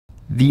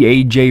The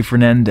AJ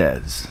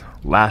Fernandez,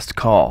 last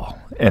call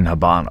in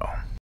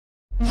Habano.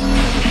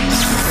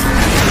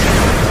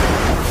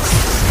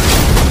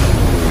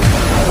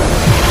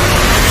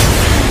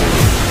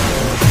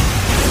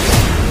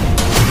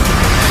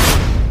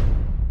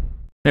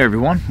 Hey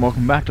everyone,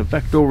 welcome back to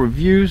Vecto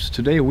Reviews.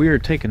 Today we are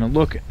taking a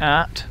look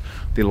at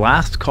the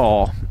last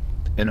call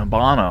in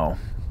Habano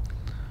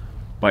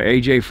by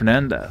AJ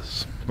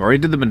Fernandez. We already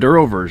did the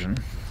Maduro version.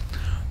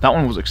 That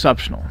one was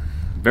exceptional,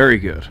 very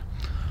good.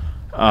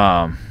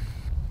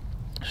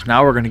 So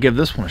now we're going to give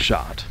this one a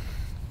shot.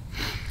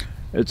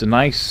 It's a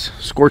nice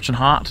scorching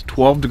hot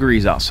 12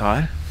 degrees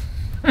outside.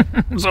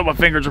 So my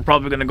fingers are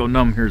probably going to go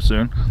numb here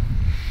soon.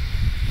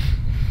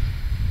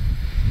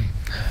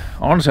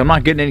 Honestly, I'm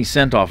not getting any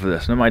scent off of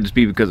this. And it might just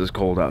be because it's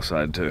cold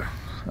outside too.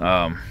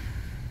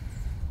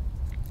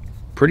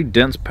 Pretty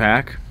dense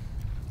pack.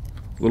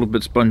 A little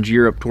bit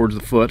spongier up towards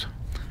the foot.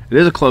 It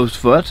is a closed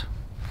foot.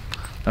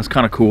 That's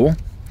kind of cool.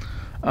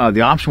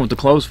 The option with the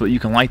closed foot, you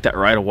can light that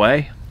right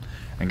away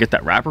and get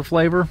that wrapper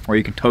flavor, or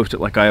you can toast it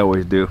like I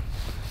always do,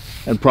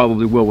 and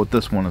probably will with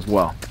this one as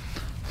well.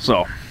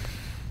 So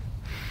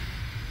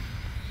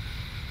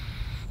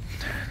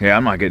yeah,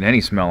 I'm not getting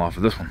any smell off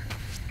of this one.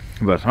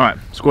 But all right,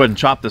 let's go ahead and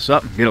chop this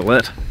up and get it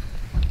lit.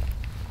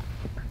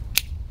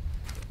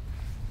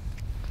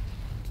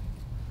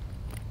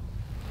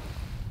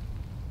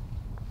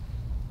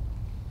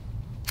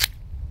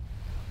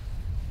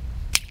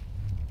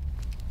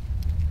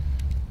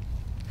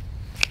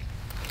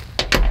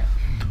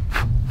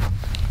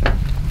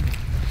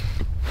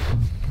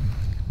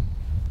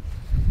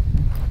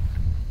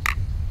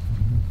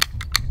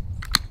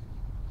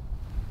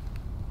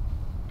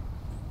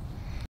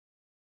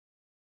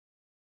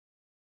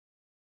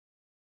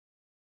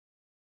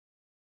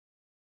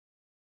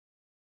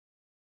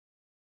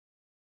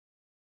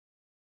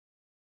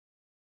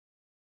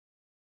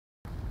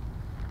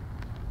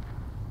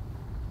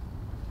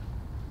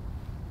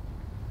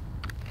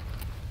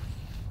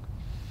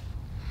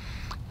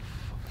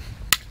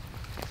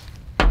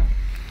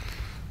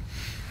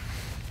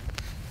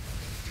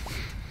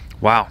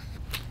 Wow,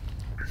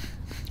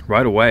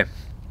 right away.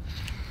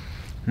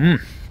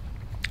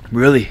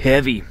 Really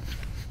heavy,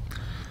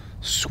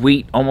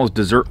 sweet, almost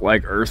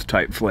dessert-like earth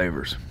type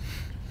flavors.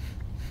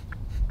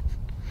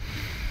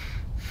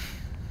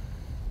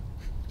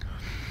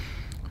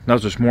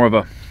 That's just more of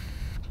a,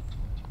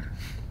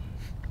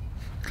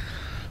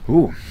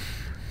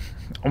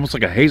 almost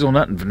like a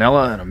hazelnut and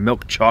vanilla and a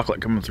milk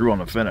chocolate coming through on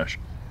the finish.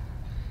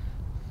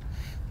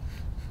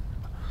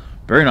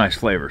 Very nice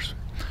flavors.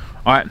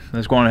 All right,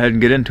 let's go on ahead and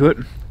get into it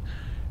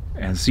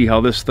and see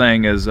how this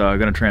thing is going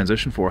to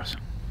transition for us.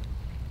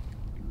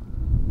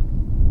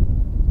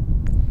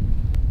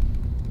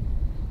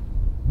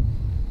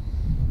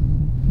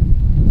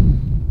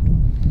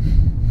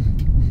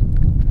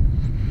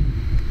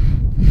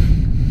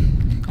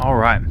 All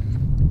right,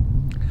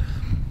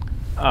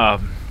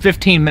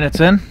 15 minutes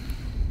in,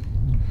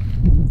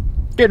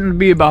 getting to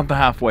be about the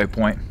halfway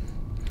point.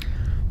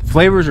 The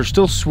flavors are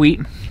still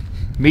sweet,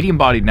 medium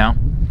bodied now.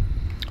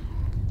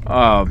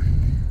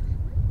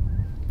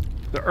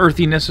 The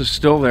earthiness is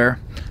still there.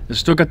 It's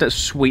still got that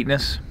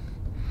sweetness,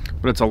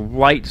 but it's a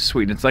light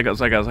sweetness.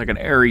 It's like an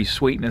airy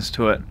sweetness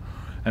to it,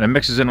 and it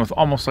mixes in with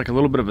almost like a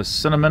little bit of a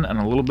cinnamon and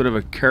a little bit of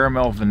a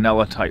caramel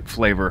vanilla type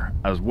flavor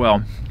as well.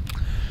 And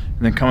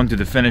then coming through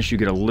the finish, you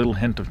get a little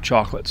hint of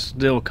chocolate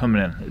still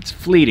coming in. It's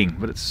fleeting,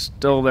 but it's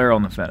still there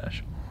on the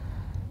finish.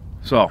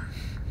 So,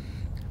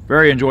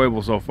 very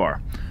enjoyable so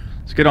far.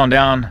 Let's get on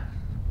down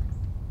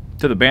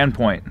to the band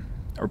point,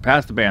 or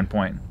past the band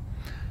point.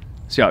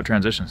 See how it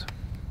transitions.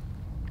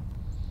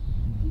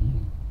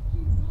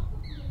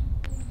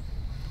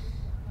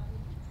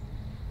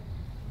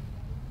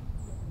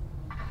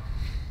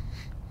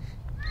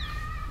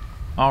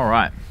 All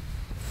right,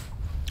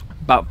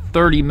 about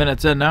 30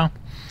 minutes in now.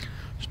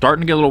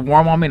 Starting to get a little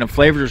warm on me, and the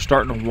flavors are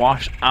starting to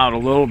wash out a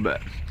little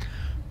bit.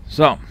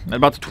 So at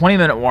about the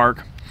 20-minute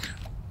mark,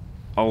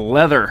 a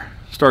leather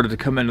started to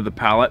come into the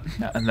palate,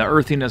 and the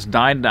earthiness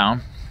died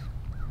down.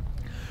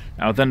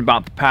 Now within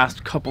about the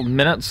past couple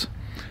minutes,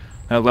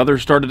 that leather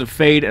started to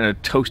fade, and a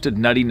toasted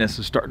nuttiness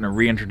is starting to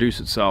reintroduce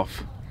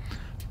itself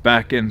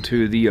back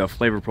into the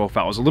flavor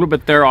profile. It was a little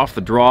bit there off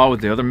the draw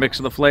with the other mix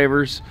of the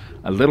flavors,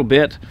 a little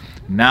bit.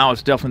 Now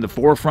it's definitely the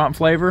forefront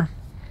flavor,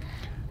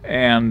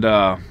 and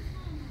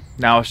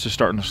now it's just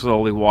starting to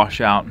slowly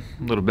wash out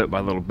little bit by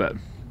little bit.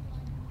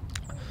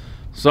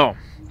 So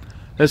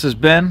this has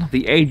been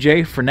the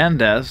AJ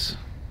Fernandez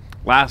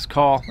last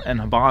call in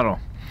Habano.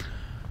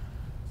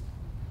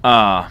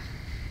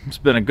 It's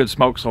been a good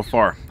smoke so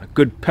far. A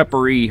good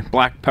peppery,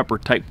 black pepper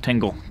type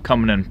tingle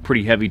coming in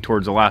pretty heavy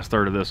towards the last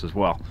third of this as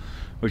well,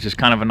 which is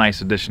kind of a nice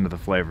addition to the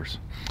flavors.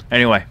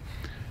 Anyway,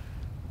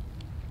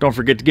 don't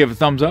forget to give a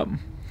thumbs up,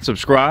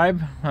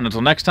 subscribe, and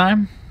until next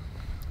time,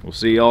 we'll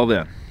see you all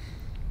then.